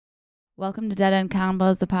Welcome to Dead End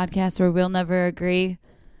Combos, the podcast where we'll never agree.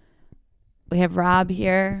 We have Rob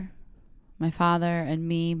here, my father, and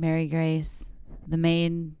me, Mary Grace, the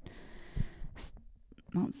main,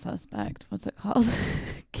 not suspect, what's it called?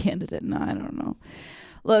 Candidate, no, I don't know.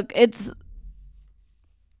 Look,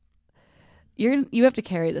 you have to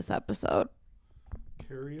carry this episode.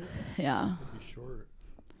 Carry it? Yeah. It'll be short.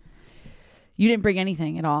 You didn't bring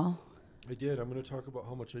anything at all. I did. I'm going to talk about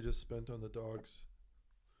how much I just spent on the dogs.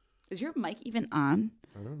 Is your mic even on?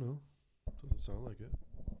 I don't know. Doesn't sound like it.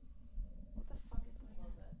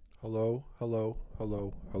 Hello, hello,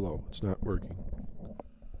 hello, hello. It's not working.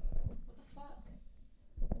 What the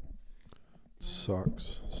fuck?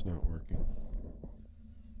 Sucks. It's not working.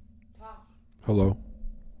 Talk. Hello.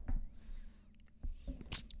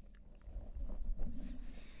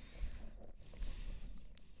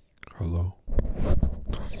 Hello.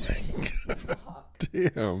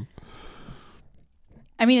 Damn.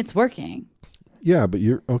 I mean, it's working. Yeah, but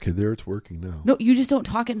you're okay. There, it's working now. No, you just don't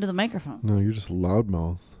talk into the microphone. No, you're just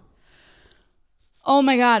loudmouth. Oh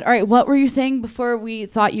my God. All right. What were you saying before we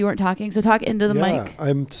thought you weren't talking? So talk into the mic.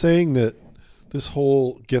 I'm saying that this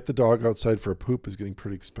whole get the dog outside for a poop is getting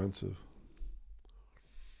pretty expensive.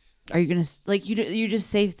 Are you going to, like, you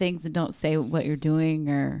just say things and don't say what you're doing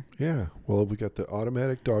or? Yeah. Well, we got the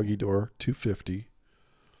automatic doggy door, $250.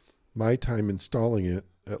 My time installing it,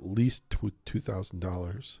 at least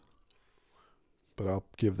 $2,000. But I'll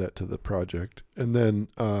give that to the project. And then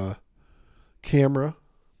camera,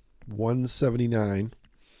 $179. And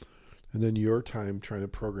then your time trying to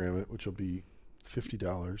program it, which will be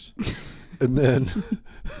 $50. And then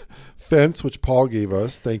fence, which Paul gave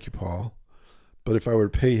us. Thank you, Paul. But if I were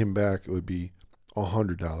to pay him back, it would be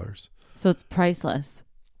 $100. So it's priceless.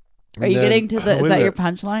 Are you getting to the, is that your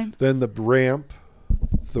punchline? Then the ramp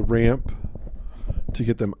to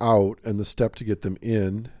get them out and the step to get them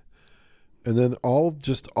in. And then all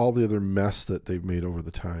the other mess that they've made over the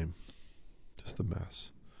time. Just the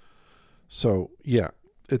mess. So, yeah,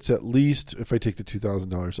 it's at least, if I take the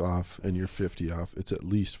 $2,000 off and you're $50 off, it's at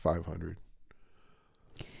least $500.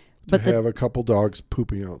 But have a couple dogs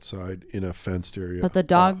pooping outside in a fenced area. But the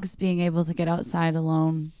dogs being able to get outside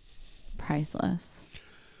alone, priceless.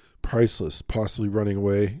 Priceless. Possibly running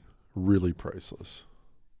away, really priceless.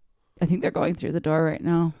 I think they're going through the door right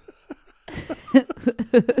now.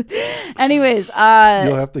 Anyways, you'll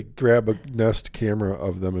have to grab a Nest camera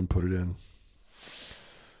of them and put it in.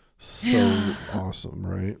 So awesome,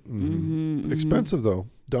 right? Mm-hmm. Expensive though.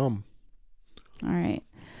 Dumb. All right.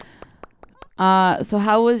 So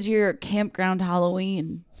how was your campground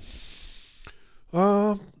Halloween?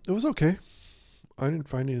 It was okay. I didn't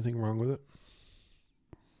find anything wrong with it.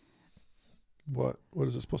 What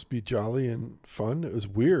is it supposed to be? Jolly and fun? It was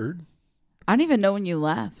weird. I don't even know when you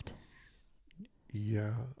left.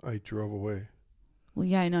 Yeah, I drove away. Well,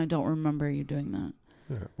 yeah, I know. I don't remember you doing that.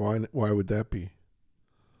 Yeah. Why would that be?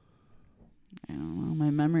 I don't know. My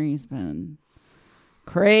memory's been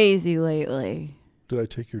crazy lately. Did I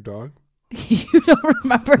take your dog? You don't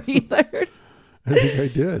remember either. I think I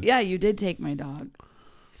did. Yeah, you did take my dog.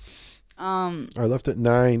 I left at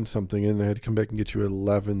 9 something, and I had to come back and get you at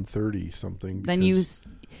 11:30 something. Then you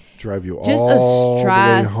drive you just all a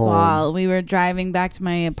stress the way home. while we were driving back to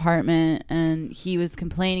my apartment, and he was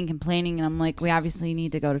complaining, and I'm like, we obviously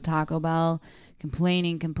need to go to Taco Bell.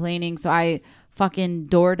 Complaining. So I fucking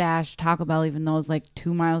DoorDash Taco Bell, even though it was like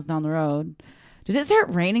 2 miles down the road. Did it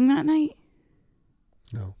start raining that night?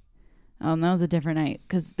 No. Oh, and that was a different night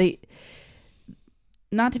because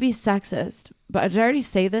not to be sexist, but did I already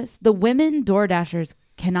say this? The women DoorDashers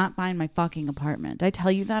cannot find my fucking apartment. Did I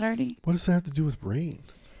tell you that already? What does that have to do with rain?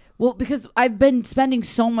 Well, because I've been spending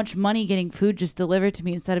so much money getting food just delivered to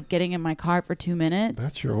me instead of getting in my car for 2 minutes.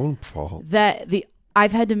 That's your own fault.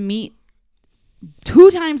 I've had to meet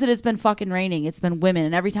 2 times that it's been fucking raining. It's been women.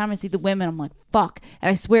 And every time I see the women, I'm like, fuck.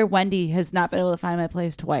 And I swear Wendy has not been able to find my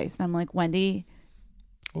place twice. And I'm like, Wendy.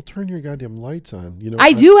 Well, turn your goddamn lights on. You know,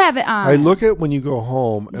 I do have it on. I look at when you go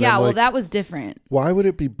home. And yeah, I'm well, like, that was different. Why would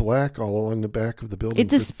it be black all along the back of the building?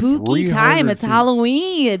 It's a spooky time. It's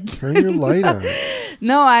Halloween. Turn your light on.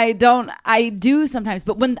 No, I don't. I do sometimes.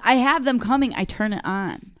 But when I have them coming, I turn it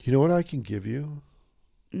on. You know what I can give you?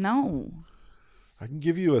 No. I can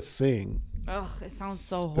give you a thing. Ugh, it sounds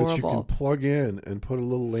so horrible. That you can plug in and put a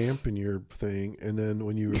little lamp in your thing. And then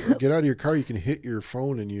when you get out of your car, you can hit your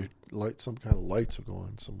phone and you light some kind of lights will go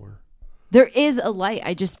on somewhere. There is a light.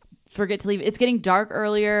 I just forget to leave. It's getting dark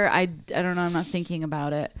earlier. I don't know. I'm not thinking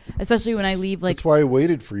about it. Especially when I leave. Like, that's why I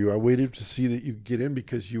waited for you. I waited to see that you get in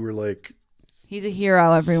because you were like... He's a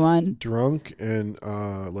hero, everyone. Drunk and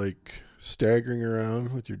like staggering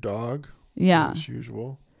around with your dog. Yeah. As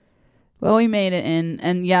usual. Well, we made it in,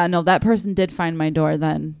 and yeah, no, that person did find my door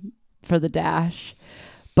then for the dash.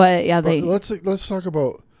 But yeah, let's talk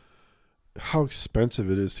about how expensive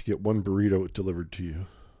it is to get one burrito delivered to you.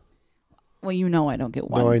 Well, you know I don't get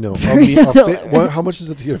one. No, I know. How much is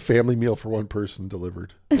it to get a family meal for one person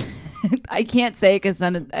delivered? I can't say because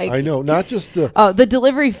then I know, not just the the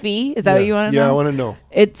delivery fee. Is that what you want to know? Yeah, I want to know.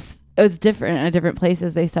 It's different at different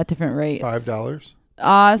places. They set different rates. $5?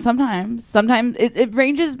 Sometimes it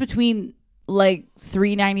ranges between like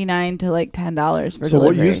 $3.99 to like $10 for so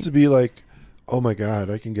delivery. What used to be like, oh my God,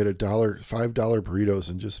 I can get $5 burritos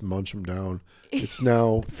and just munch them down. It's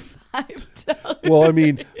now $5. Well, I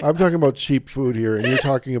mean, I'm talking about cheap food here, and you're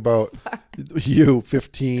talking about you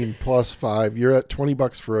 15 plus 5. You're at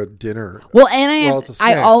 $20 for a dinner. Well, and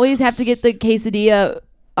I always have to get the quesadilla.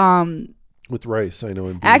 With rice, I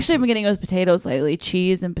know. Actually, I've been getting it with potatoes lately.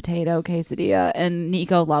 Cheese and potato quesadilla. And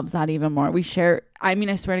Nico loves that even more. We share. I mean,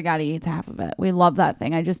 I swear to God, he eats half of it. We love that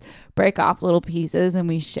thing. I just break off little pieces and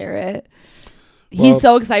we share it. He's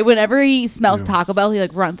so excited. Whenever he smells Taco Bell, he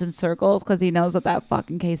like runs in circles because he knows that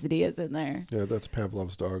fucking quesadilla is in there. Yeah, that's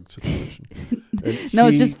Pavlov's dog situation. No,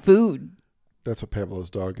 it's just food. That's what Pavlov's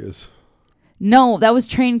dog is. No, that was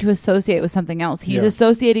trained to associate with something else. He's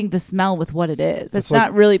associating the smell with what it is. It's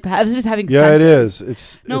not really. It's just having. Yeah, senses.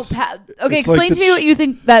 it is. Okay, explain to me what you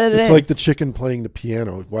think that it is. It's like the chicken playing the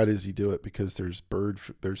piano. Why does he do it? Because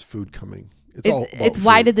there's food coming. It's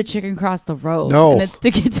why did the chicken cross the road? No, and it's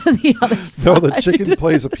to get to the other side. No, the chicken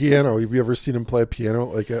plays a piano. Have you ever seen him play a piano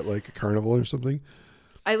like at like a carnival or something?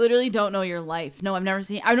 I literally don't know your life. No, I've never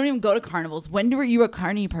seen. I don't even go to carnivals. When were you a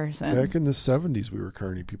carny person? Back in the 70s, we were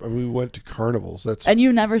carny people. I mean, we went to carnivals. And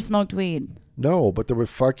you never smoked weed. No, but there were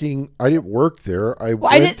fucking. I didn't work there. I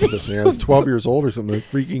went to the thing. I was 12 years old or something.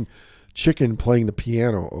 Freaking chicken playing the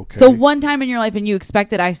piano. Okay. So one time in your life, and you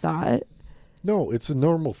expected I saw it. No, it's a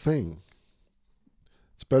normal thing.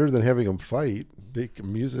 It's better than having them fight. They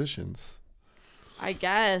musicians. I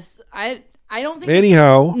guess I don't think.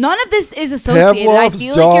 Anyhow, none of this is associated. Pavlov's I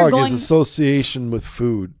feel dog like you're going. Is association with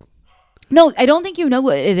food. No, I don't think you know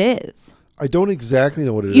what it is. I don't exactly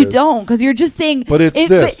know what it is. You don't, because you're just saying. But it's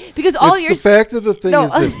this. Because all the fact of the thing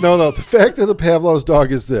is this. No. The fact of the Pavlov's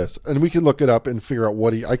dog is this, and we can look it up and figure out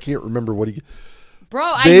what I can't remember what he. Bro,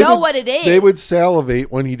 I know what it is. They would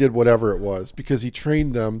salivate when he did whatever it was because he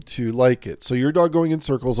trained them to like it. So your dog going in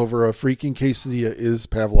circles over a freaking quesadilla is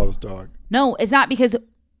Pavlov's dog. No, it's not because.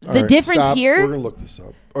 The difference here. We're gonna look this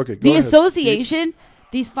up. Okay. The association.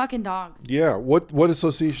 These fucking dogs. Yeah. What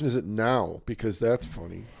association is it now? Because that's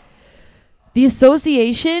funny. The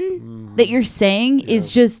association that you're saying is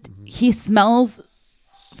just he smells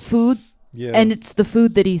food, and it's the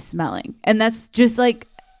food that he's smelling, and that's just like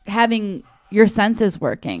having your senses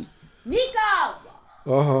working.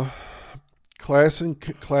 Nico.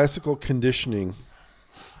 Classical conditioning.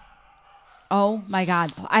 Oh my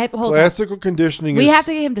God! Classical conditioning. We have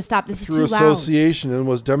to get him to stop. This is too loud. Through association, and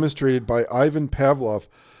was demonstrated by Ivan Pavlov.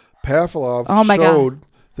 Pavlov showed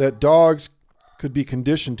that dogs could be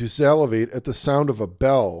conditioned to salivate at the sound of a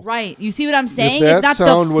bell. Right. You see what I'm saying? If that it's not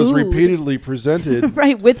sound the was food. repeatedly presented.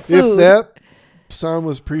 Right, with food. If that sound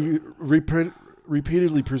was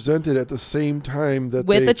repeatedly presented at the same time that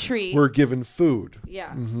with a treat. Were given food. Yeah.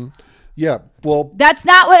 Mm-hmm. Yeah, well... That's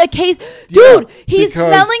not what a case... Dude, he's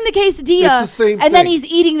smelling the quesadilla. It's the same thing. And then he's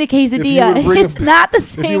eating the quesadilla. It's not the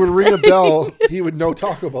same If he would ring a bell, he would know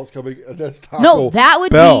Taco Bell's coming. That's Taco No, that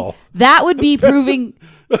would be proving...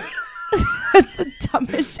 That's the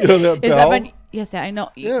dumbest shit. You know that bell? Yes, I know.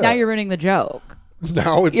 Yeah. Now you're ruining the joke.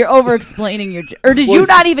 Now you're over-explaining your joke. Or did you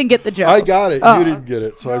not even get the joke? I got it. You didn't get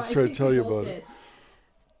it, so I was trying to tell you about it.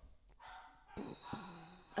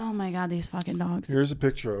 Oh my God, these fucking dogs. Here's a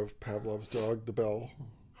picture of Pavlov's dog, the bell.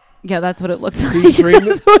 Yeah, that's what it looks like. He trained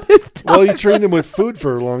he trained him with food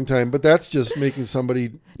for a long time, but that's just making somebody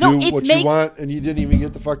do what you want, and you didn't even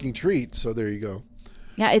get the fucking treat, so there you go.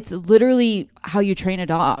 Yeah, it's literally how you train a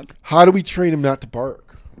dog. How do we train him not to bark?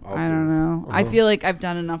 I don't know. I feel like I've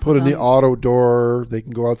done enough. Put in the auto door. They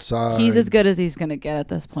can go outside. He's as good as he's going to get at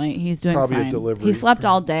this point. He's doing probably fine. A delivery. He slept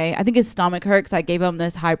all day. I think his stomach hurt because I gave him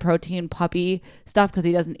this high protein puppy stuff because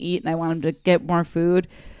he doesn't eat, and I want him to get more food.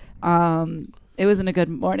 It wasn't a good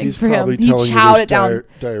morning for him. He chowed it down.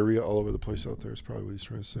 Diarrhea all over the place out there is probably what he's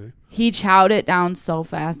trying to say. He chowed it down so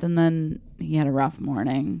fast, and then he had a rough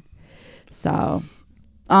morning. So,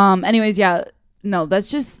 anyways, yeah, no, that's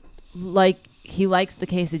just like. He likes the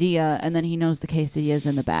quesadilla, and then he knows the quesadilla is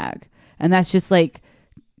in the bag. And that's just, like,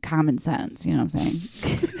 common sense. You know what I'm saying?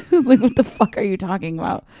 Like, what the fuck are you talking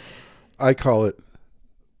about? I call it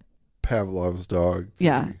Pavlov's dog.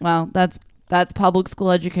 Yeah, well, that's public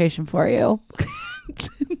school education for you.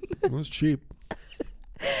 It was cheap.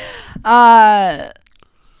 That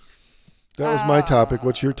was my topic.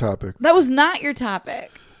 What's your topic? That was not your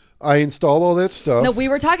topic. I installed all that stuff. No, we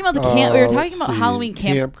were talking about the camp. We were talking about Halloween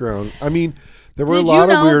campground. I mean, there were a Did lot you of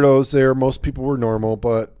know- weirdos there. Most people were normal,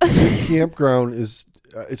 but campground is.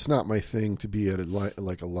 It's not my thing to be at a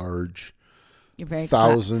large You're very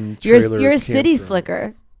 1,000 You're trailer. a city campground.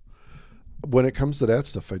 slicker. When it comes to that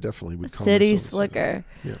stuff, I definitely would call City myself a slicker.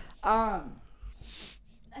 Yeah. I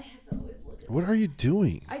have to always look at What are you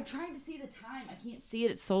doing? I'm trying to see the time. I can't see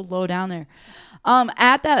it. It's so low down there.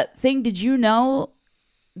 At that thing, did you know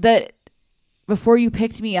that before you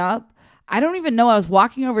picked me up, I don't even know. I was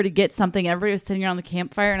walking over to get something. Everybody was sitting around the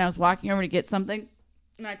campfire, and I was walking over to get something.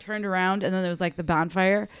 And I turned around, and then there was like the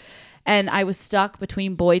bonfire. And I was stuck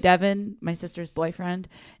between Boy Devin, my sister's boyfriend,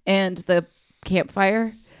 and the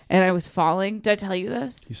campfire. And I was falling. Did I tell you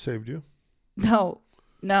this? He saved you? No.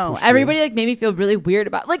 Pushed Everybody like made me feel really weird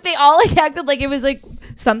about. Like they all like acted like it was like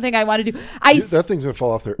something I wanted to do. That thing's gonna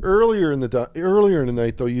fall off there. Earlier in the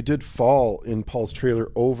night, though, you did fall in Paul's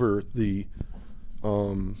trailer over the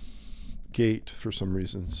gate for some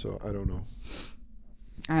reason. So I don't know.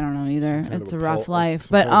 I don't know either. It's a rough life,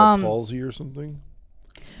 but but palsy or something.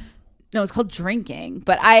 No, it's called drinking.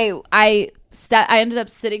 But I ended up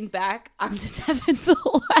sitting back onto Devin's lap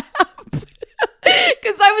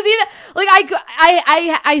because I was either like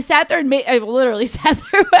I sat there and I literally sat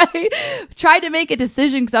there. I tried to make a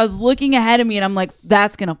decision because I was looking ahead of me and I'm like,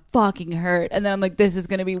 that's gonna fucking hurt. And then I'm like, this is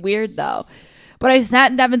gonna be weird though. But I sat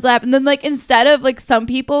in Devin's lap, and then like instead of like some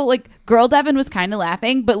people, like girl Devin was kind of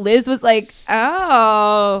laughing, but Liz was like,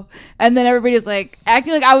 "Oh," and then everybody was like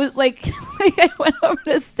acting like I was like, like I went over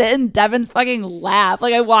to sit in Devin's fucking lap.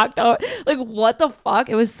 Like I walked out, like what the fuck?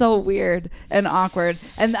 It was so weird and awkward,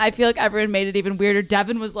 and I feel like everyone made it even weirder.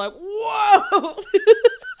 Devin was like, "Whoa,"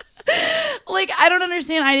 like I don't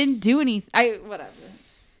understand. I didn't do anything. Whatever.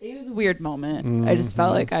 It was a weird moment. Mm-hmm. I just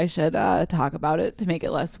felt like I should talk about it to make it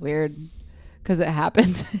less weird. Because it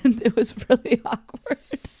happened and it was really awkward.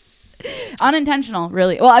 Unintentional,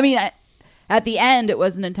 really. Well, I mean, at the end, it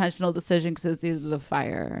was an intentional decision because it was either the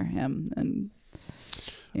fire or him. And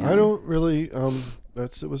you know. I don't really. It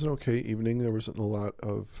was an okay evening. There wasn't a lot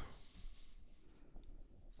of.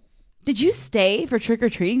 Did you stay for trick or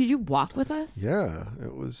treating? Did you walk with us? Yeah,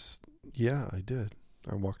 it was. Yeah, I did.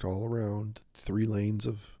 I walked all around 3 lanes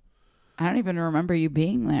of. I don't even remember you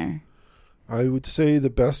being there. I would say the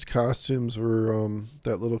best costumes were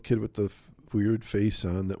that little kid with the weird face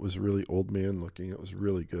on that was really old man looking. It was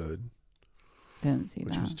really good. Didn't see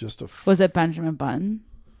which that. Was just was it Benjamin Button?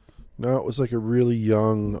 No, it was like a really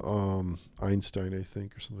young Einstein, I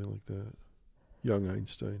think, or something like that. Young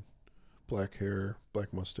Einstein. Black hair,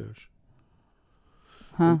 black mustache.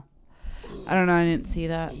 Huh. I don't know. I didn't see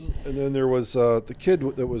that. And then there was the kid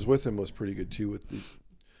that was with him was pretty good too. With the,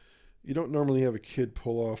 you don't normally have a kid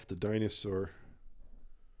pull off the dinosaur.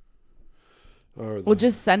 Well,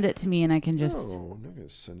 just send it to me and I can just. No, I'm not going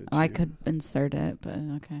to send it to you. I could insert it, but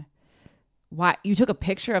okay. Why? You took a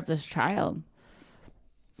picture of this child.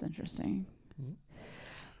 It's interesting.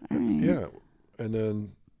 Mm-hmm. All right. Yeah. And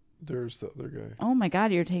then there's the other guy. Oh my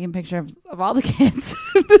God, you're taking a picture of all the kids.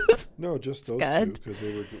 No, just those good. 2 because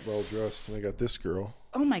they were well dressed. And I got this girl.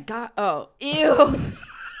 Oh my God. Oh, ew.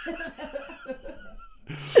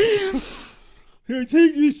 Here,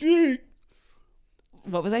 take this drink.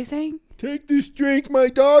 What was I saying? Take this drink. My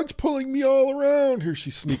dog's pulling me all around. Here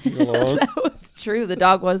she's sneaking along. That was true. The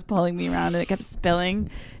dog was pulling me around and it kept spilling.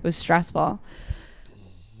 It was stressful.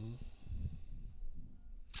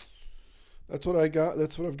 That's what I got.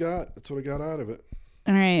 That's what I've got. That's what I got out of it.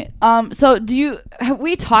 All right. So have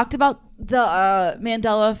we talked about the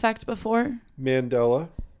Mandela effect before? Mandela.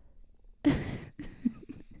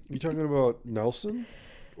 You talking about Nelson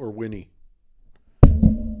or Winnie?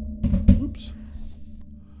 Oops.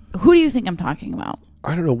 Who do you think I'm talking about?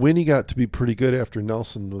 I don't know. Winnie got to be pretty good after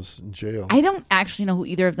Nelson was in jail. I don't actually know who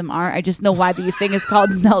either of them are. I just know why the thing is called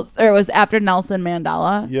Nelson, or it was after Nelson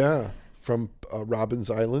Mandela. Yeah, from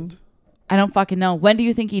Robbins Island. I don't fucking know. When do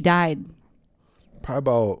you think he died? Probably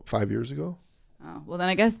about 5 years ago. Oh, well, then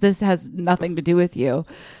I guess this has nothing to do with you.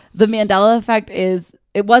 The Mandela effect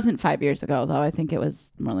it wasn't 5 years ago, though. I think it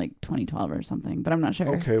was more like 2012 or something, but I'm not sure.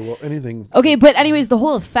 Okay, well, anything. Okay, but anyways, the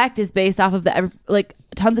whole effect is based off of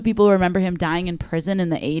tons of people remember him dying in prison in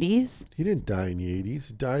the 80s. He didn't die in the 80s.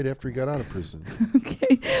 He died after he got out of prison.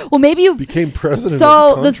 Okay. Well, maybe you became president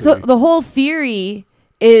of the country. So the whole theory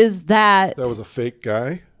is that was a fake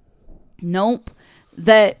guy? Nope.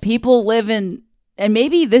 That people live in and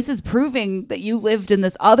maybe this is proving that you lived in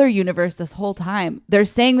this other universe this whole time. They're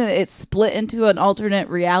saying that it's split into an alternate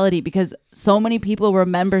reality because so many people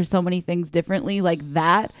remember so many things differently like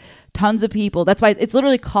that. Tons of people. That's why it's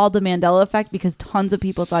literally called the Mandela effect, because tons of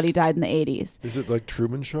people thought he died in the 80s. Is it like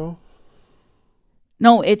Truman Show?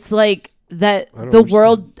 No, it's like that the understand.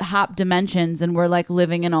 world hopped dimensions and we're like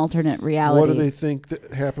living in alternate reality. What do they think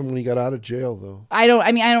that happened when he got out of jail, though? I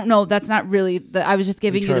don't know. That's not really I was just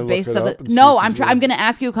giving you the basis of it. No, No, I'm going to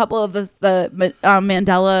ask you a couple of the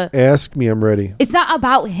Mandela. Ask me, I'm ready. It's not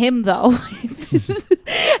about him though.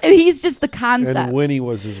 And he's just the concept. And Winnie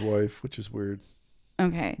was his wife, which is weird.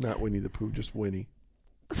 Okay. Not Winnie the Pooh, just Winnie.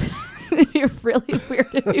 You're really weird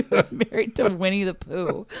if he was married to Winnie the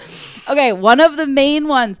Pooh. Okay, one of the main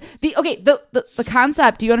ones. The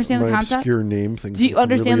concept. Do you understand the concept? Obscure name things. Do you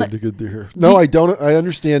understand really good there? No, I don't. I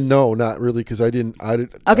understand. No, not really, because I didn't.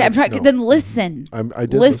 Okay, I'm trying. No. Then listen. I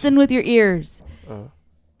did listen with your ears.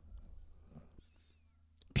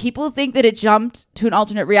 People think that it jumped to an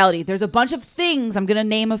alternate reality. There's a bunch of things, I'm going to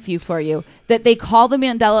name a few for you, that they call the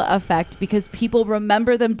Mandela effect because people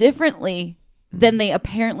remember them differently than they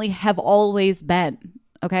apparently have always been.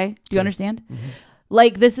 Okay? Do you understand? Mm-hmm.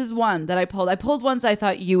 Like, this is one that I pulled. I pulled ones I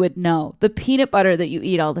thought you would know. The peanut butter that you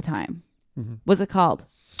eat all the time. Mm-hmm. What's it called?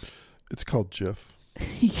 It's called Jif.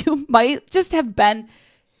 You might just have been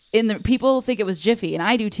in the... People think it was Jiffy, and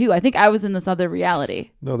I do too. I think I was in this other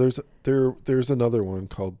reality. No, there's another one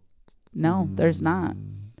called... No, there's not.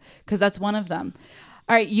 Because that's one of them.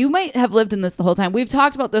 All right, you might have lived in this the whole time. We've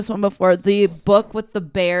talked about this one before. The book with the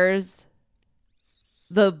bears...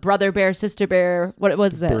 The brother bear, sister bear. What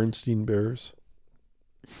was it? Bernstein Bears.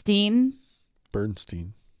 Steen?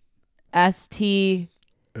 Bernstein. S-T...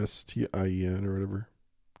 S-T-I-E-N or whatever.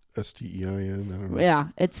 S-T-E-I-N. I don't know. Yeah,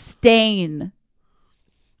 it's Stain.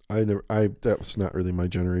 That was not really my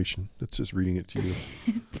generation. That's just reading it to you.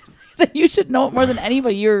 Then you should know it more than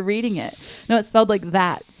anybody. You were reading it. No, it's spelled like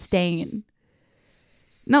that. Stain.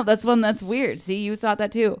 No, that's one that's weird. See, you thought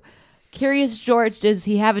that too. Curious George, does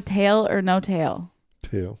he have a tail or no tail?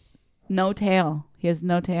 Tail. No tail. He has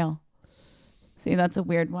no tail. See, that's a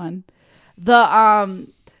weird one. The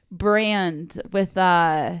brand with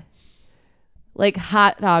like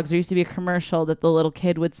hot dogs. There used to be a commercial that the little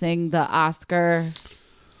kid would sing the Oscar.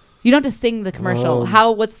 You don't have to sing the commercial.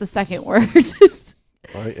 What's the second word?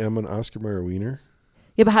 I am an Oscar Mayer wiener.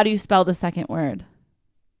 Yeah, but how do you spell the second word?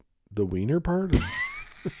 The wiener part?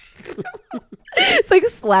 It's like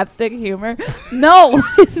slapstick humor. No.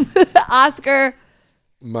 Oscar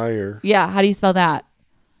Mayer. Yeah, how do you spell that?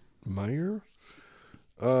 Mayer?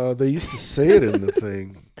 They used to say it in the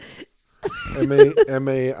thing.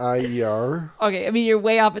 M-A-I-E-R. Okay, I mean, you're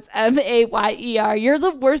way off. It's M-A-Y-E-R. You're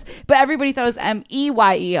the worst, but everybody thought it was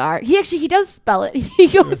M-E-Y-E-R. He does spell it. He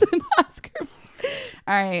goes in Oscar.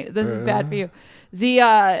 All right, this is bad for you.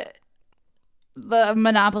 The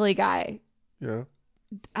Monopoly guy. Yeah.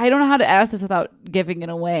 I don't know how to ask this without giving it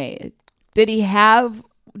away. Did he have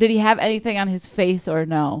anything on his face or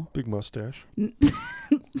no? Big mustache.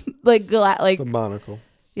 like the monocle.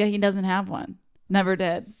 Yeah, he doesn't have one. Never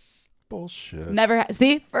did. Bullshit. Never.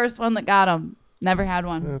 See, first one that got him. Never had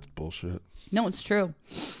one. That's bullshit. No, it's true.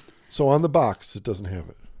 So on the box, it doesn't have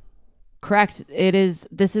it. Correct. It is.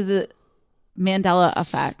 This is a Mandela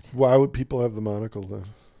effect. Why would people have the monocle then?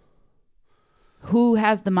 Who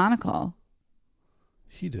has the monocle?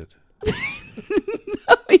 He did. No,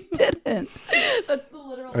 he didn't. That's the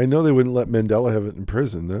literal. I know they wouldn't let Mandela have it in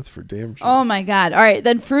prison. That's for damn sure. Oh my God. All right.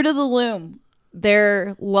 Then Fruit of the Loom,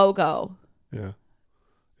 their logo. Yeah.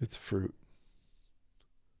 It's fruit.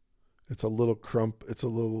 It's a little It's a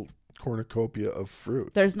little cornucopia of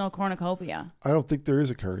fruit. There's no cornucopia. I don't think there is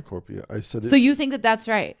a cornucopia. I said. So you think that that's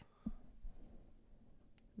right?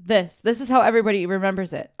 This is how everybody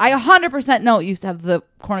remembers it. I 100% know it used to have the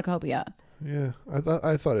cornucopia. Yeah,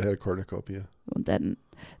 I thought it had a cornucopia. Well, it didn't.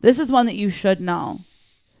 This is one that you should know.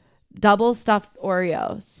 Double stuffed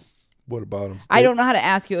Oreos. What about them? I don't know how to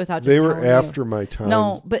ask you without. They were after my time.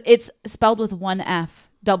 No, but it's spelled with one F.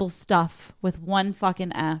 Double stuff with one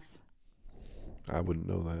fucking F. I wouldn't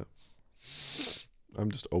know that.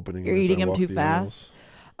 I'm just opening. You're eating them too fast.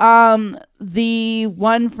 Aisles. The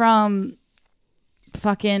one from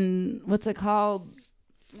fucking what's it called?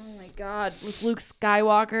 Oh my God, with Luke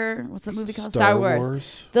Skywalker. What's that movie called? Star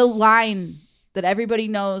Wars. The line that everybody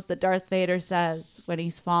knows that Darth Vader says when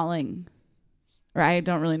he's falling. Or I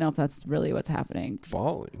don't really know if that's really what's happening.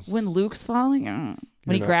 Falling? When Luke's falling?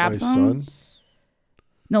 When he grabs him? Son?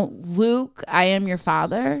 No, Luke, I am your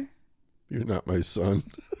father. You're not my son.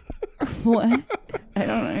 What? I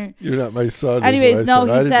don't know. You're not my son. Anyways, no,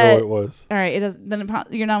 he I didn't said, know what it was. All right, it does. Then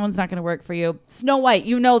your that one's not going to work for you. Snow White,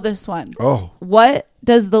 you know this one. Oh. What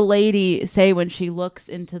does the lady say when she looks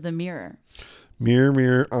into the mirror? Mirror,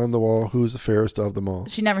 mirror on the wall, who's the fairest of them all?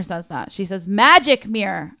 She never says that. She says, magic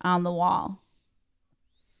mirror on the wall.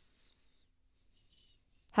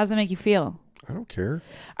 How does that make you feel? I don't care.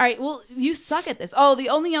 All right, well, you suck at this. Oh, the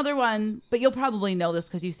only other one, but you'll probably know this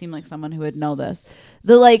because you seem like someone who would know this.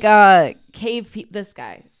 The cave this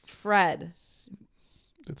guy, Fred.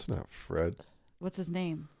 It's not Fred. What's his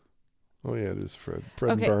name? Oh, yeah, it is Fred.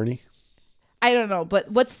 Fred and Barney. I don't know, but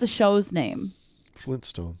what's the show's name?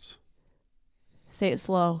 Flintstones. Say it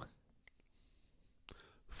slow.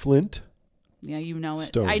 Flint? Yeah, you know it.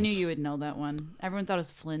 Stones. I knew you would know that one. Everyone thought it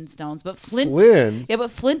was Flintstones, but Flint. Yeah,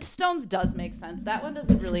 but Flintstones does make sense. That one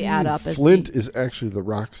doesn't really add up. Flint is actually the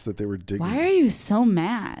rocks that they were digging. Why are you so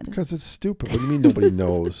mad? Because it's stupid. What do you mean nobody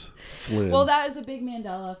knows? Flint. Well, that is a big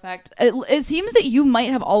Mandela effect. It seems that you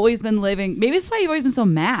might have always been living. Maybe that's why you've always been so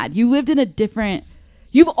mad. You lived in a different.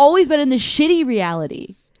 You've always been in this shitty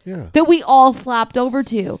reality. Yeah. That we all flopped over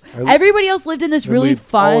to. Everybody else lived in this really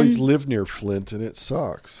fun. Always lived near Flint, and it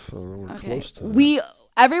sucks. So we're close to that.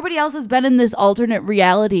 Everybody else has been in this alternate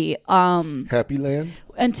reality. Happy Land?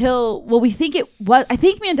 Until, well, we think it was. I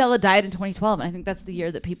think Mandela died in 2012, and I think that's the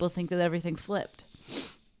year that people think that everything flipped.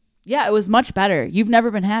 Yeah, it was much better. You've never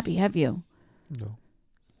been happy, have you? No.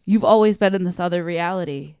 You've always been in this other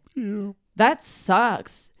reality. Yeah. That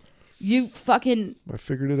sucks. You fucking... I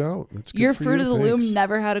figured it out. That's good. Your for Fruit you. of the Thanks. Loom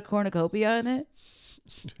never had a cornucopia in it?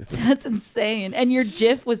 That's insane. And your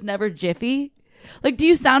GIF was never Jiffy? Like, do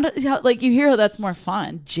you sound... Like, you hear how that's more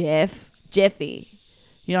fun. Jiffy.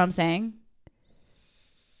 You know what I'm saying?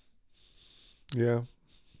 Yeah.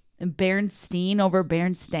 And Bernstein over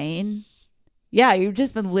Bernstein. Yeah, you've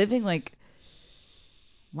just been living like...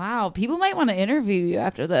 Wow, people might want to interview you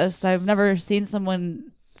after this. I've never seen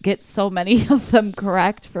someone... get so many of them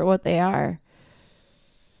correct for what they are.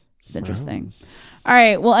 It's interesting. Wow. All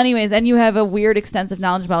right. Well, anyways, and you have a weird, extensive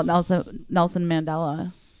knowledge about Nelson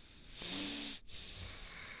Mandela.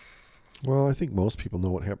 Well, I think most people know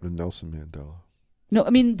what happened to Nelson Mandela. No, I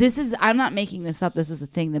mean, I'm not making this up. This is a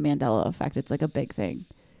thing, the Mandela effect. It's like a big thing.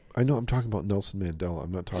 I know. I'm talking about Nelson Mandela.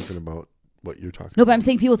 I'm not talking about what you're talking about. No, but I'm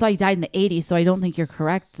saying people thought he died in the 80s, so I don't think you're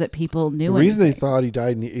correct that people knew. The reason they thought he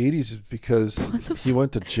died in the 80s is because he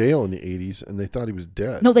went to jail in the 80s and they thought he was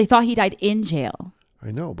dead. No, they thought he died in jail. I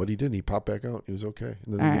know, but he didn't. He popped back out. He was okay.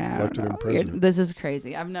 And then they elected him president. This is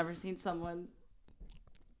crazy. I've never seen someone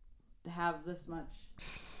have this much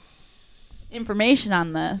information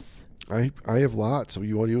on this. I have lots. So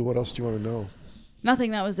what else do you want to know?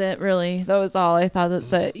 Nothing. That was it, really. That was all. I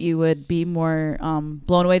thought that you would be more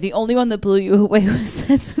blown away. The only one that blew you away was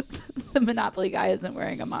that the Monopoly guy isn't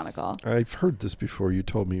wearing a monocle. I've heard this before. You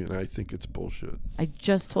told me, and I think it's bullshit. I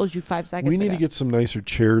just told you 5 seconds ago. We need to get some nicer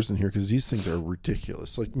chairs in here because these things are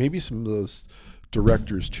ridiculous. Like maybe some of those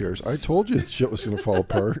director's chairs. I told you shit was going to fall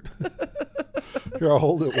apart. Here, I'll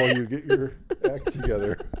hold it while you get your act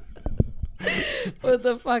together. What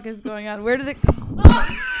the fuck is going on? Where did it go?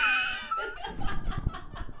 Oh!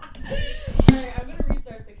 Alright, I'm gonna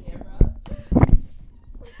restart the camera.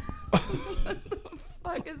 What the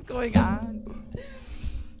fuck is going on?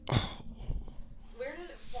 Where did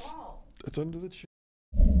it fall? It's under the chair.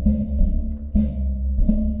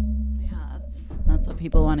 Yeah, that's what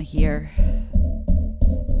people want to hear.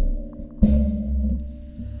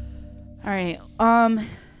 Alright,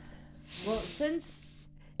 well, since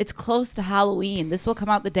it's close to Halloween, this will come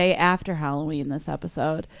out the day after Halloween, this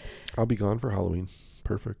episode. I'll be gone for Halloween.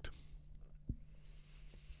 Perfect.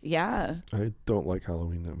 Yeah. I don't like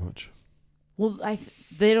Halloween that much. Well,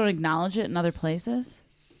 they don't acknowledge it in other places?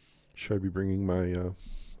 Should I be bringing my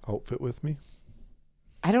outfit with me?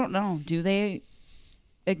 I don't know. Do they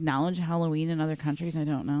acknowledge Halloween in other countries? I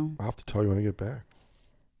don't know. I'll have to tell you when I get back.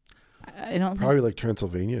 I don't Probably like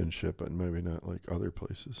Transylvania and shit, but maybe not like other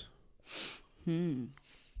places. I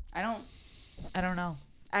don't know.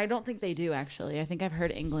 I don't think they do, actually. I think I've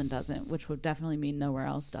heard England doesn't, which would definitely mean nowhere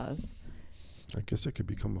else does. I guess it could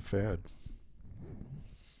become a fad.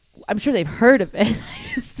 I'm sure they've heard of it.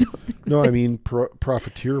 I just don't think no, I mean,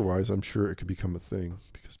 profiteer-wise, I'm sure it could become a thing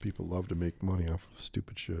because people love to make money off of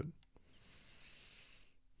stupid shit.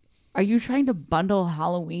 Are you trying to bundle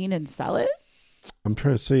Halloween and sell it? I'm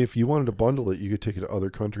trying to say if you wanted to bundle it, you could take it to other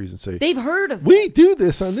countries and say, they've heard of we do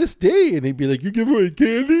this on this day. And they'd be like, you give away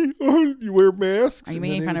candy? Oh, you wear masks? Are you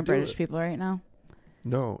making fun of British people right now?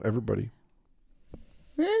 No, everybody.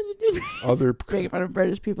 Making fun of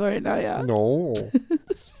British people right now, yeah. No.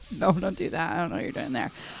 No, don't do that. I don't know what you're doing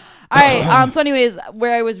there. All right. So anyways,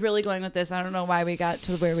 where I was really going with this, I don't know why we got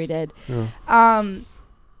to where we did. Yeah.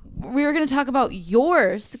 We were going to talk about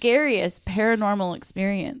your scariest paranormal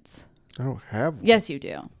experience. I don't have one. Yes, you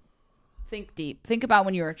do. Think deep. Think about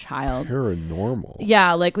when you were a child. Paranormal.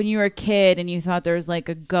 Yeah, like when you were a kid and you thought there was like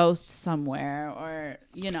a ghost somewhere, or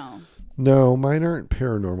No, mine aren't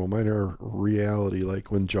paranormal. Mine are reality.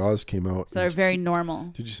 Like when Jaws came out. So they're very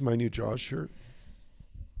normal. Did you see my new Jaws shirt?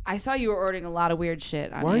 I saw you were ordering a lot of weird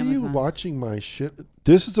shit on Why Amazon. are you watching my shit?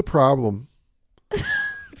 This is a problem.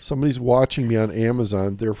 Somebody's watching me on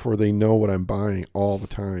Amazon, therefore they know what I'm buying all the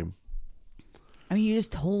time. I mean, you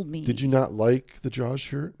just told me. Did you not like the Jaws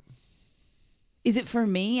shirt? Is it for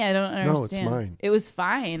me? I don't understand. No, it's mine. It was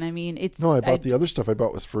fine. I mean, it's... No, I bought the other stuff I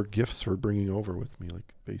bought was for gifts for bringing over with me,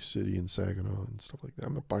 like Bay City and Saginaw and stuff like that.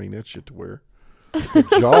 I'm not buying that shit to wear. But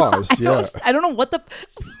Jaws, yeah. I don't know what the...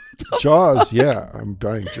 Jaws, yeah. I'm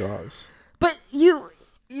buying Jaws. But you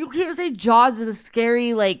can't say Jaws is a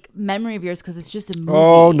scary, like, memory of yours because it's just a movie.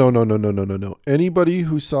 Oh, no. Anybody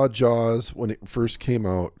who saw Jaws when it first came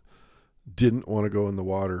out didn't want to go in the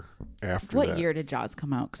water after that. What year did Jaws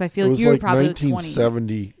come out? Because I feel like you were probably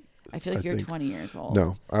 1970. I feel like you're 20 years old.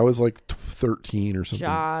 No, I was like 13 or something.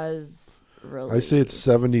 Jaws release. I say it's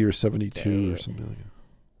 70 or 72 or something like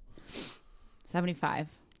that. 75.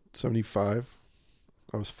 75?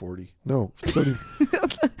 I was 40. No, 70.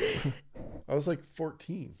 I was like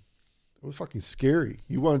 14. It was fucking scary.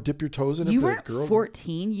 You want to dip your toes in it? You weren't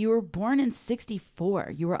 14. You were born in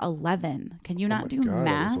 64. You were 11. Can you not do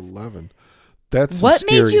math? I was 11. That's what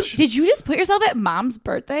made you? shit. Did you just put yourself at mom's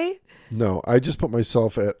birthday? No, I just put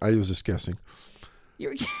myself at. I was just guessing. Yeah,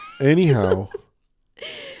 Anyhow.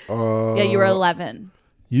 you were 11.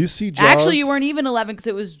 You see Jaws? Actually, you weren't even 11 because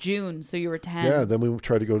it was June, so you were 10. Yeah, then we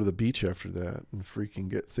tried to go to the beach after that and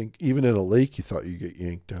freaking even in a lake, you thought you'd get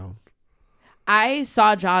yanked down. I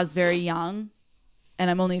saw Jaws very young, and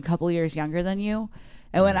I'm only a couple years younger than you.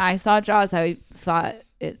 And when I saw Jaws, I thought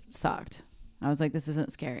it sucked. I was like, this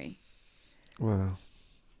isn't scary. Well,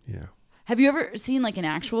 yeah. Have you ever seen like an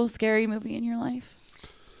actual scary movie in your life?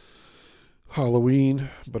 Halloween,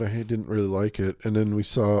 but I didn't really like it. And then we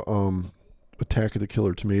saw Attack of the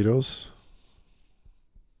Killer Tomatoes.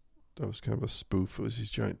 That was kind of a spoof. It was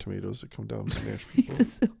these giant tomatoes that come down and smash people. This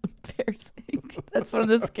is so embarrassing. That's one of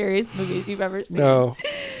the scariest movies you've ever seen. No.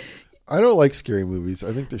 I don't like scary movies.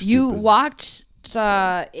 I think they're stupid. You watched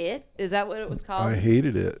it? Is that what it was called? I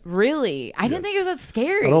hated it. Really? I didn't think it was that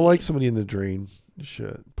scary. I don't like somebody in the drain and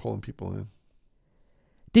shit, pulling people in.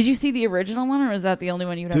 Did you see the original one, or was that the only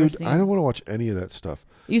one you'd ever seen? I don't want to watch any of that stuff.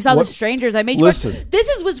 You saw The Strangers. I made you Listen. watch. This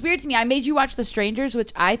is what's weird to me. I made you watch The Strangers,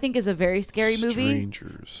 which I think is a very scary movie.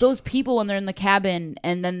 Strangers. Those people when they're in the cabin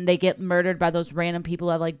and then they get murdered by those random people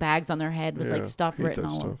who have like bags on their head with like stuff written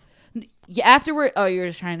all over. Yeah, afterward, you're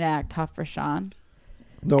just trying to act tough for Sean.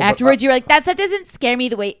 No, afterwards, you're like, that stuff doesn't scare me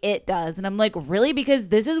the way it does. And I'm like, really? Because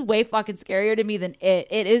this is way fucking scarier to me than it.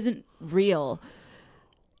 It isn't real.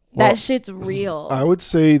 That shit's real. I would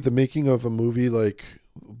say the making of a movie like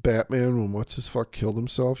Batman when what's-his-fuck killed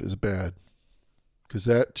himself is bad. Because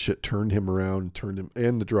that shit turned him around,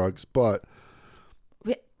 and the drugs. But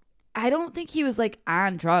I don't think he was like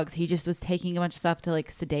on drugs. He just was taking a bunch of stuff to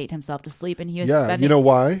like sedate himself to sleep. And he was you know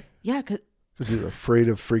why? Yeah, because he's afraid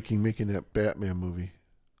of freaking making that Batman movie.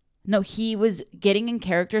 No, he was getting in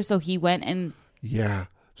character, so he went and... Yeah,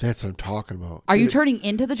 that's what I'm talking about. Are you turning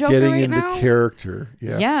into the Joker getting right into now? Character,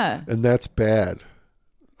 yeah. Yeah. And that's bad.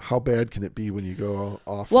 How bad can it be when you go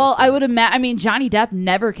off? Well, I would imagine... I mean, Johnny Depp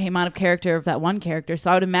never came out of character of that one character, so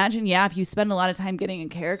I would imagine, if you spend a lot of time getting in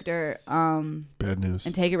character... bad news.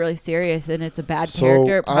 And take it really serious, and it's a bad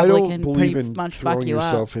character, it probably can pretty much fuck you up.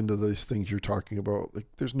 Yourself into these things you're talking about. Like,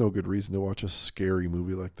 there's no good reason to watch a scary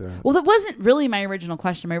movie like that. Well, that wasn't really my original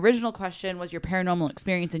question. My original question was your paranormal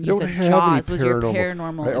experience, and you said Jaws was your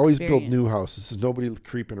paranormal experience. I always build new houses. There's nobody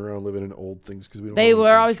creeping around living in old things because we don't. They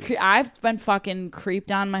were always. I've been fucking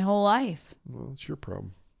creeped on my whole life. Well, it's your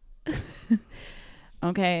problem.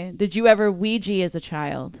 Okay. Did you ever Ouija as a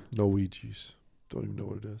child? No Ouijas. Don't even know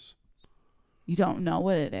what it is. You don't know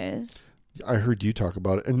what it is? I heard you talk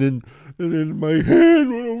about it, and then my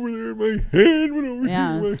hand went over there. My hand went over here.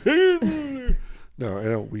 My hand went over there. No, I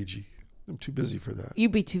don't Ouija. I'm too busy for that.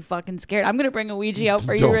 You'd be too fucking scared. I'm gonna bring a Ouija out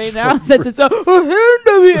for you right now since it's a hand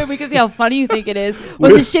over here because see how funny you think it is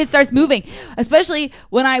when the shit starts moving. Especially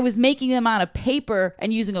when I was making them out of paper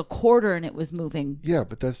and using a quarter and it was moving. Yeah,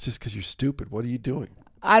 but that's just because you're stupid. What are you doing?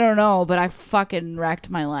 I don't know, but I fucking wrecked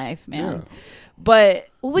my life, man. Yeah. But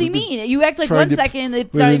what do you mean? You act like 1 second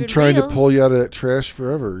it's not even real. We've been trying to pull you out of that trash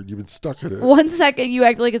forever. You've been stuck in it. 1 second you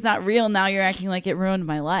act like it's not real. Now you're acting like it ruined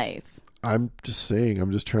my life. I'm just saying.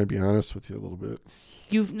 I'm just trying to be honest with you a little bit.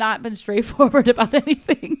 You've not been straightforward about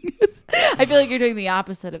anything. I feel like you're doing the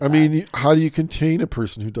opposite of that. I mean, how do you contain a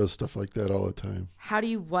person who does stuff like that all the time? How do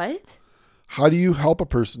you what? How do you help a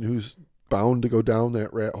person who's bound to go down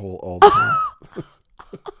that rat hole all the time?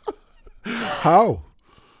 How?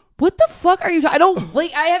 What the fuck are you I don't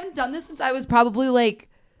like I haven't done this since I was probably like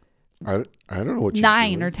I don't know what you're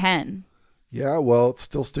 9 doing. or 10. Yeah, well, it's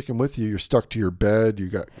still sticking with you. You're stuck to your bed. You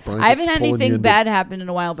got blankets I haven't had pulling you anything into- bad happen in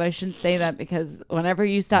a while, but I shouldn't say that because whenever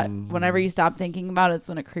you stop thinking about it, it's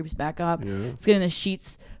when it creeps back up. Yeah. It's getting the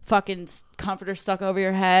sheets, fucking comforter stuck over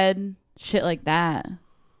your head, shit like that.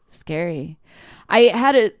 Scary. I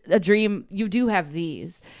had a dream. You do have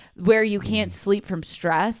these where you can't sleep from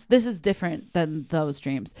stress. This is different than those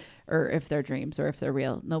dreams, or if they're dreams or if they're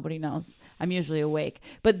real. Nobody knows. I'm usually awake.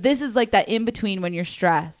 But this is like that in between when you're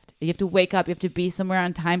stressed. You have to wake up. You have to be somewhere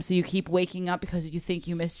on time. So you keep waking up because you think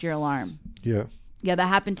you missed your alarm. Yeah. Yeah, that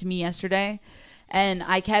happened to me yesterday. And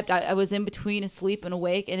I was in between asleep and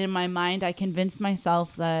awake. And in my mind, I convinced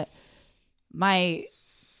myself that my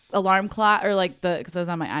alarm clock, or like because I was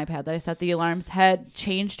on my iPad, that I set the alarms had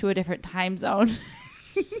changed to a different time zone.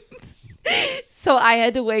 So I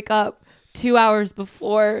had to wake up 2 hours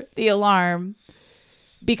before the alarm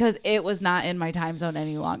because it was not in my time zone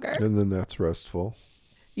any longer. And then that's restful.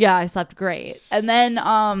 Yeah, I slept great. And then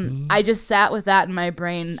I just sat with that in my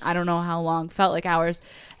brain. I don't know how long, felt like hours.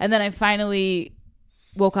 And then I finally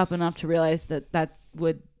woke up enough to realize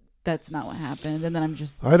that's not what happened. And then I'm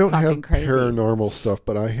just I don't have crazy. paranormal stuff,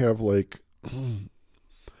 but I have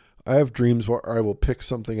I have dreams where I will pick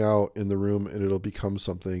something out in the room and it'll become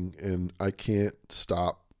something and I can't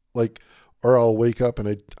stop. Or I'll wake up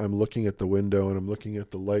and I'm looking at the window and I'm looking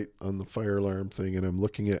at the light on the fire alarm thing and I'm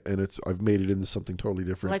looking at, and I've made it into something totally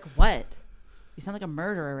different. Like what? You sound like a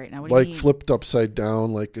murderer right now. What do you mean? Flipped upside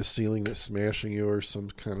down, like a ceiling that's smashing you or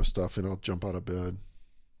some kind of stuff, and I'll jump out of bed,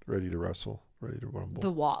 ready to wrestle, ready to rumble. The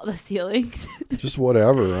wall, the ceiling. Just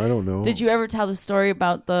whatever. I don't know. Did you ever tell the story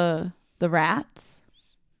about the rats?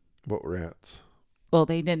 What rats? Well,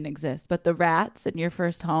 they didn't exist, but the rats in your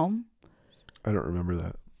first home. I don't remember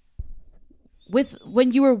that.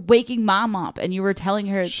 When you were waking mom up and you were telling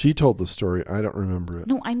her. She told the story. I don't remember it.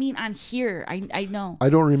 No, I mean on here. I know. I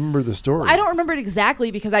don't remember the story. I don't remember it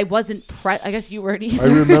exactly because I wasn't I guess you weren't either. I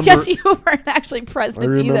remember. I guess you weren't actually present I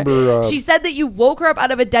remember, either. She said that you woke her up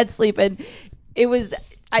out of a dead sleep and it was.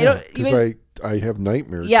 Because I have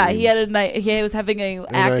nightmares. Yeah, dreams. He was having an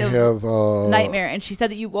active nightmare, and she said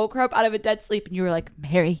that you woke her up out of a dead sleep, and you were like,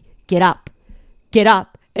 "Mary, get up,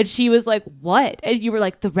 and she was like, "What?" And you were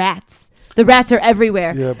like, "The rats are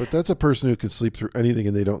everywhere." Yeah, but that's a person who can sleep through anything,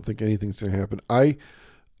 and they don't think anything's going to happen. I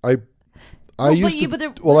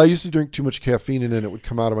used to drink too much caffeine, and then it would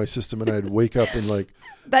come out of my system, and I'd wake up and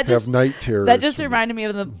have night terrors. That just reminded me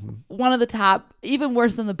of one of the top, even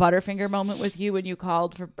worse than the Butterfinger moment with you when you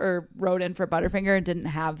called for or wrote in for Butterfinger and didn't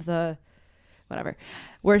have the whatever.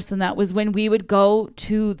 Worse than that was when we would go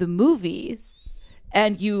to the movies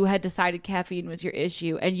and you had decided caffeine was your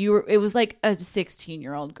issue, and it was like a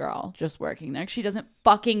 16-year-old girl just working there. She doesn't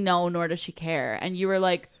fucking know, nor does she care, and you were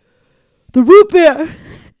like, the root beer.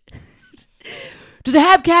 Does it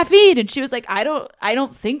have caffeine? And she was like, I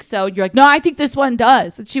don't think so. And you're like, no, I think this one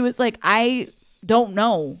does. And she was like, I don't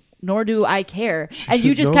know, nor do I care. And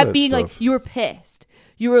you just kept being stuff. Like, you were pissed.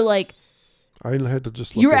 You were like, I had to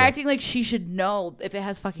just look you were acting like she should know if it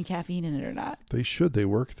has fucking caffeine in it or not. They should. They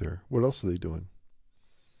work there. What else are they doing?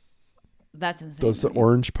 That's insane. Does the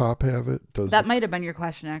orange pop have it? That might have been your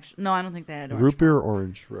question, actually. No, I don't think they had orange. Root beer or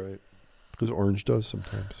orange, right? Because orange does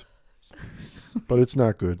sometimes. But it's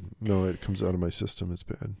not good. No, it comes out of my system. It's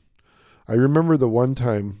bad. I remember the one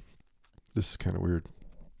time, this is kind of weird.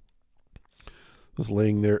 I was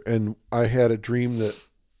laying there and I had a dream that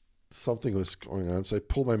something was going on. So I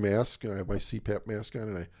pulled my mask and I have my CPAP mask on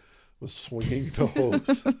and I was swinging the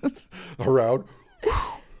hose around.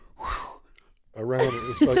 It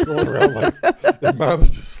was like going around and Mom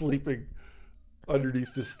was just sleeping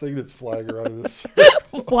underneath this thing that's flying around in this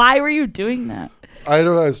circle. Why were you doing that? I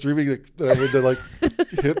don't know. I was dreaming that I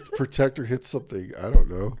had to protect or hit something. I don't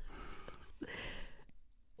know.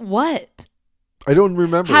 What? I don't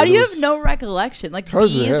remember. How do you have no recollection? Like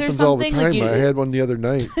bees it happens or something? all the time. Like I had one the other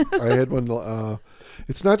night. I had one.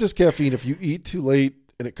 It's not just caffeine. If you eat too late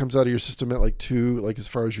and it comes out of your system at 2, as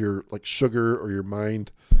far as your sugar or your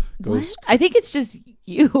mind goes. What? I think it's just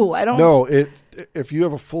you. I don't. No, if you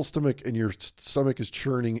have a full stomach and your stomach is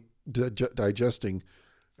churning, digesting,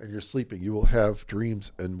 and you're sleeping, you will have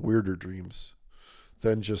dreams and weirder dreams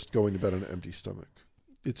than just going to bed on an empty stomach.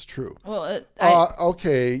 It's true. Well,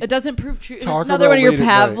 okay. it doesn't prove true. It's Talk another one of your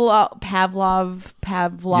about late at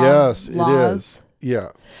Pavlov Yes, it laws. is. Yeah.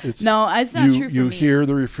 It's It's not true for You me. hear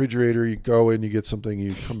the refrigerator, you go in, you get something,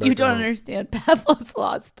 you come back You don't out. understand Pavlov's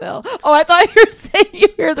law still. Oh, I thought you were saying you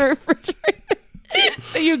hear the refrigerator.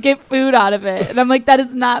 So you get food out of it. And I'm like, that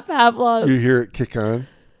is not Pavlov's. You hear it kick on?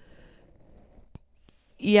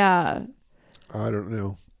 Yeah. I don't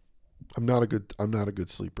know. I'm not a good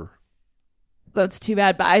sleeper. That's too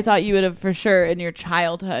bad. But I thought you would have for sure in your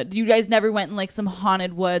childhood. You guys never went in like some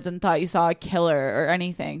haunted woods and thought you saw a killer or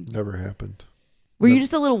anything. Never happened. Were you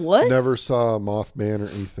just a little wuss? Never saw a Mothman or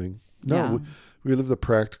anything. No, Yeah. we lived a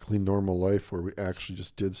practically normal life where we actually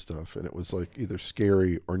just did stuff, and it was like either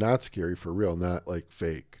scary or not scary for real, not like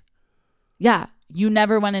fake. Yeah. You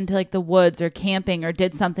never went into like the woods or camping or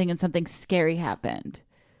did something and something scary happened.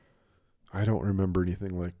 I don't remember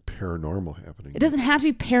anything like paranormal happening. It doesn't have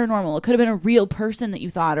to be paranormal. It could have been a real person that you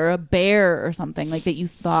thought, or a bear or something like that you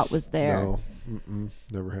thought was there. No,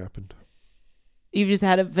 never happened. You just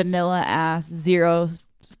had a vanilla ass, zero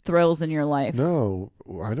thrills in your life. No,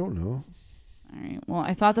 I don't know. All right. Well,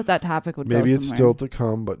 I thought that topic would Maybe go it's somewhere. still to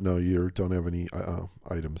come, but no, you don't have any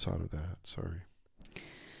items out of that. Sorry.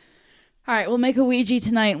 All right. We'll make a Ouija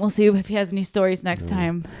tonight. We'll see if he has any stories next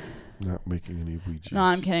time. Not making any Ouijas. No,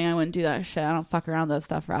 I'm kidding. I wouldn't do that shit. I don't fuck around with that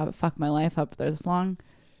stuff, Rob. It fucked my life up this long.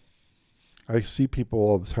 I see people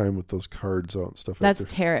all the time with those cards out and stuff. That's out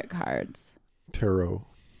there. tarot cards. Tarot.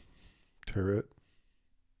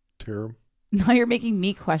 No, you're making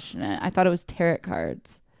me question it. I thought it was tarot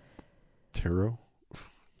cards. Tarot?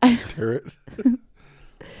 Tarot? All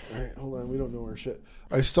right, hold on. We don't know our shit.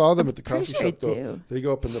 I saw them at the coffee Pretty sure shop, though. I do. They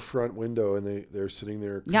go up in the front window, and they're sitting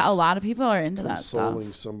there. Yeah, a lot of people are into that stuff.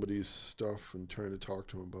 Consoling somebody's stuff and trying to talk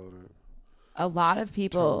to them about it. A lot of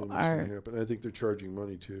people Telling them what's are. gonna happen. I think they're charging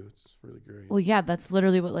money, too. It's really great. Well, yeah, that's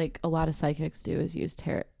literally what like a lot of psychics do is use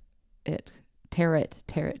tarot.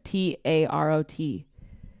 T-A-R-O-T.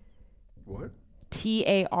 What?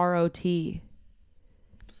 T-A-R-O-T.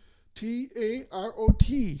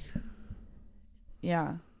 T-A-R-O-T.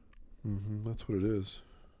 Yeah. That's what it is.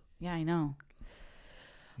 Yeah, I know.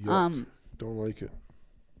 Yuck. Don't like it.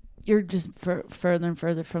 You're just further and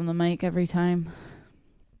further from the mic every time.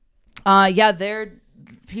 Yeah,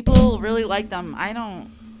 people really like them.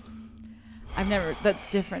 That's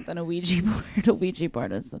different than a Ouija board. A Ouija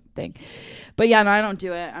board is the thing. But yeah, no, I don't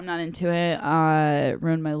do it. I'm not into it.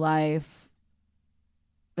 Ruined my life.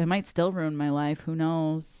 It might still ruin my life. Who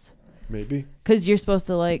knows? Maybe. Because you're supposed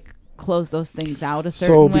to like close those things out a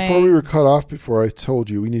certain way. So before we were cut off, before I told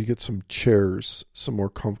you, we need to get some chairs, some more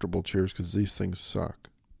comfortable chairs, because these things suck.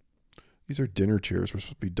 These are dinner chairs. We're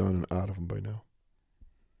supposed to be done and out of them by now.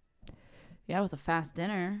 Yeah, with a fast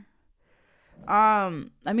dinner.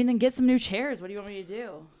 Then get some new chairs. What do you want me to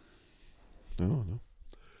do? No.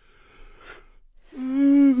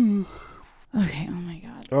 Okay, oh my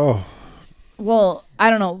God. Oh. Well, I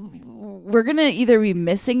don't know. We're going to either be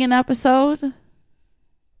missing an episode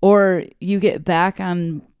or you get back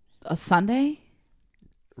on a Sunday.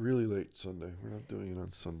 Really late Sunday. We're not doing it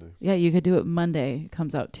on Sunday. Yeah, you could do it Monday. It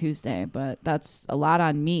comes out Tuesday, but that's a lot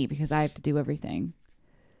on me because I have to do everything.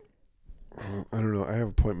 I don't know. I have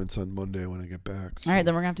appointments on Monday when I get back. So All right,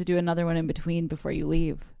 then we're going to have to do another one in between before you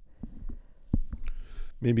leave.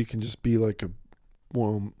 maybe it can just be like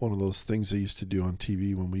one of those things they used to do on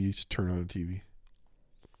TV when we used to turn on TV.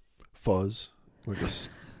 Fuzz. Like a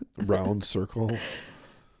round circle. It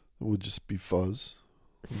would just be fuzz.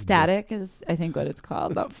 Static is, I think, what it's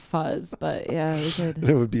called. Not fuzz, but yeah, we could. And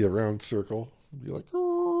it would be a round circle. It'd be like,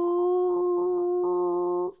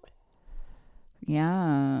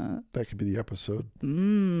 Yeah. that could be the episode.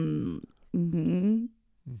 Mm-hmm.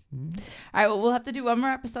 All right, well, we'll have to do one more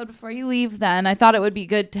episode before you leave then. I thought it would be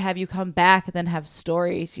good to have you come back and then have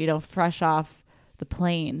stories, fresh off the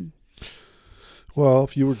plane. Well,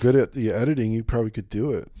 if you were good at the editing, you probably could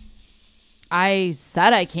do it. I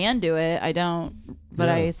said I can do it. I don't, but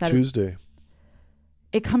Yeah, I said Tuesday.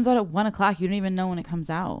 it comes out at 1:00. You don't even know when it comes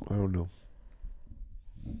out. I don't know.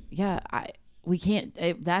 Yeah, we can't.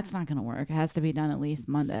 That's not going to work. It has to be done at least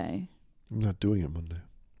Monday. I'm not doing it Monday.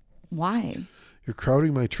 Why? You're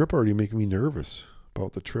crowding my trip already, making me nervous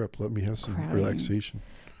about the trip. Let me have some relaxation.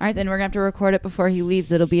 All right, then we're going to have to record it before he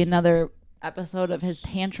leaves. It'll be another episode of his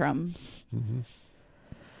tantrums. Mm-hmm.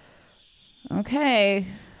 Okay.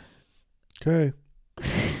 Okay.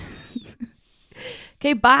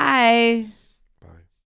 Okay, bye.